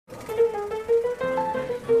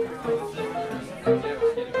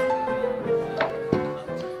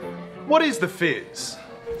What is the Fizz?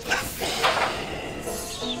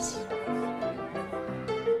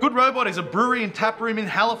 Good Robot is a brewery and taproom in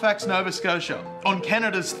Halifax, Nova Scotia, on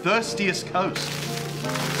Canada's thirstiest coast.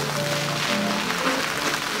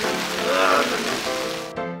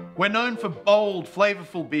 We're known for bold,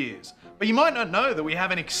 flavourful beers, but you might not know that we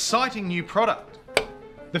have an exciting new product.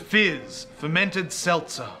 The Fizz fermented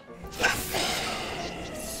seltzer.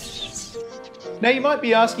 Now you might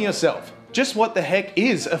be asking yourself, just what the heck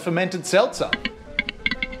is a fermented seltzer?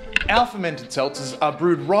 Our fermented seltzers are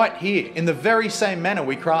brewed right here in the very same manner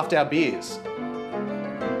we craft our beers.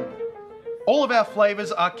 All of our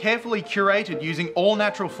flavours are carefully curated using all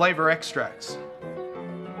natural flavour extracts.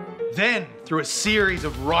 Then, through a series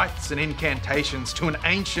of rites and incantations to an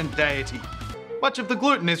ancient deity, much of the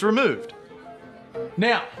gluten is removed.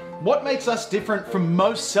 Now, what makes us different from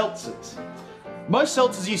most seltzers? Most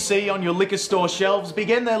seltzers you see on your liquor store shelves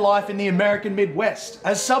began their life in the American Midwest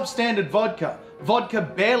as substandard vodka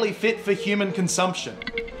barely fit for human consumption.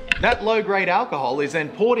 That low-grade alcohol is then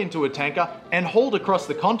poured into a tanker and hauled across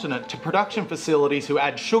the continent to production facilities who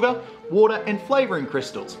add sugar, water and flavouring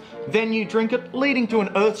crystals. Then you drink it, leading to an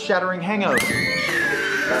earth-shattering hangover.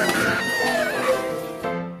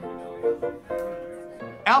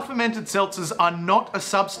 Our fermented seltzers are not a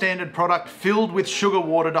substandard product filled with sugar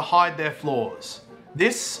water to hide their flaws.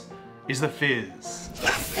 This is the Fizz.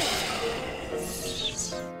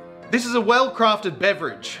 This is a well-crafted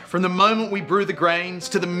beverage, from the moment we brew the grains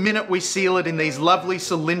to the minute we seal it in these lovely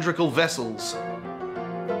cylindrical vessels.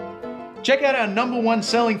 Check out our #1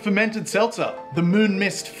 selling fermented seltzer, the Moon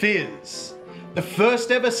Mist Fizz, the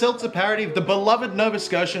first ever seltzer parody of the beloved Nova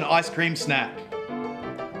Scotian ice cream snack.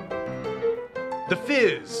 The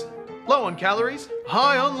Fizz, low on calories,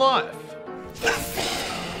 high on life.